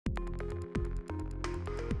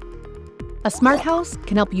A smart house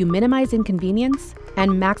can help you minimize inconvenience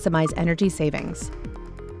and maximize energy savings.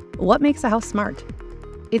 What makes a house smart?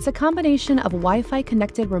 It's a combination of Wi-Fi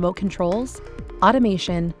connected remote controls,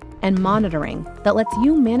 automation, and monitoring that lets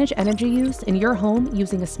you manage energy use in your home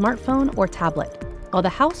using a smartphone or tablet, while the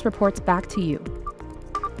house reports back to you.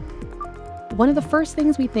 One of the first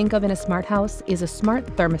things we think of in a smart house is a smart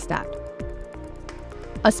thermostat.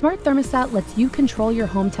 A smart thermostat lets you control your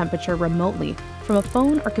home temperature remotely from a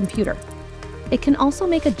phone or computer. It can also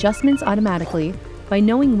make adjustments automatically by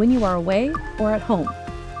knowing when you are away or at home,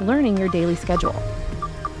 learning your daily schedule.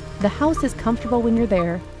 The house is comfortable when you're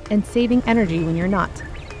there and saving energy when you're not.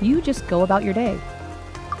 You just go about your day.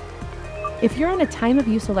 If you're on a time of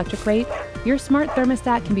use electric rate, your smart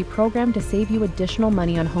thermostat can be programmed to save you additional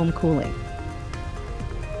money on home cooling.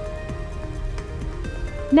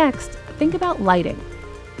 Next, think about lighting.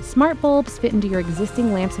 Smart bulbs fit into your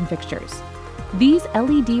existing lamps and fixtures. These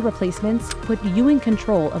LED replacements put you in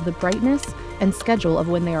control of the brightness and schedule of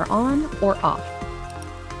when they are on or off.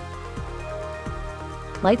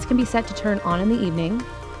 Lights can be set to turn on in the evening,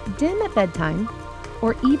 dim at bedtime,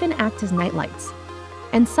 or even act as night lights.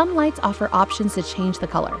 And some lights offer options to change the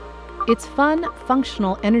color. It's fun,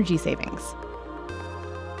 functional energy savings.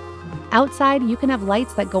 Outside, you can have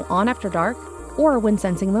lights that go on after dark or when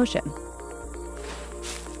sensing motion.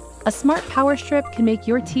 A smart power strip can make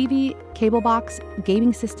your TV, cable box,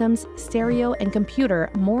 gaming systems, stereo, and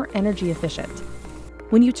computer more energy efficient.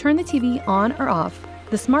 When you turn the TV on or off,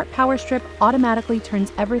 the smart power strip automatically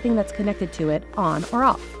turns everything that's connected to it on or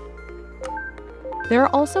off. There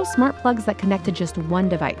are also smart plugs that connect to just one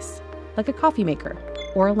device, like a coffee maker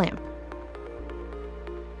or a lamp.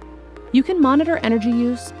 You can monitor energy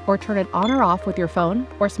use or turn it on or off with your phone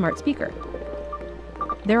or smart speaker.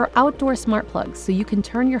 There are outdoor smart plugs, so you can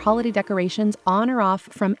turn your holiday decorations on or off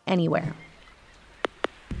from anywhere.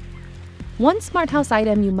 One smart house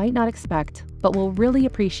item you might not expect, but will really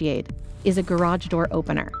appreciate, is a garage door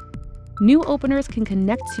opener. New openers can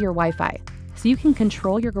connect to your Wi-Fi, so you can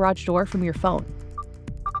control your garage door from your phone.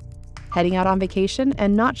 Heading out on vacation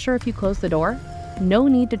and not sure if you closed the door? No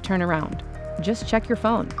need to turn around. Just check your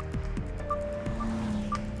phone.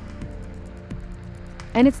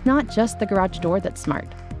 And it's not just the garage door that's smart.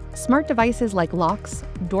 Smart devices like locks,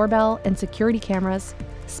 doorbell, and security cameras,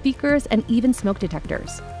 speakers, and even smoke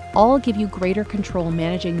detectors all give you greater control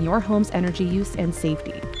managing your home's energy use and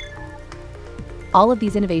safety. All of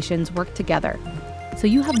these innovations work together, so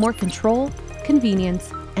you have more control,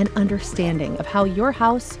 convenience, and understanding of how your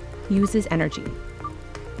house uses energy.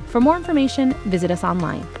 For more information, visit us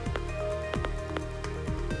online.